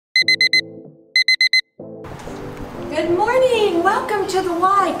Good morning. Welcome to the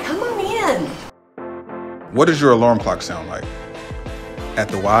Y. Come on in. What does your alarm clock sound like? At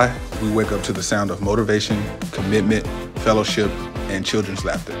the Y, we wake up to the sound of motivation, commitment, fellowship, and children's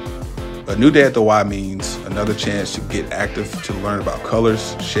laughter. A new day at the Y means another chance to get active, to learn about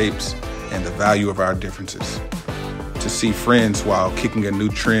colors, shapes, and the value of our differences. To see friends while kicking a new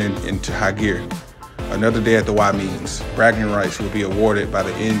trend into high gear. Another day at the Y means bragging rights will be awarded by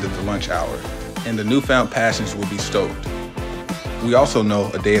the end of the lunch hour, and the newfound passions will be stoked. We also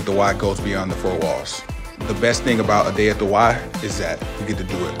know a day at the Y goes beyond the four walls. The best thing about a day at the Y is that we get to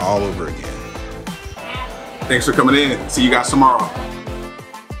do it all over again. Thanks for coming in. See you guys tomorrow.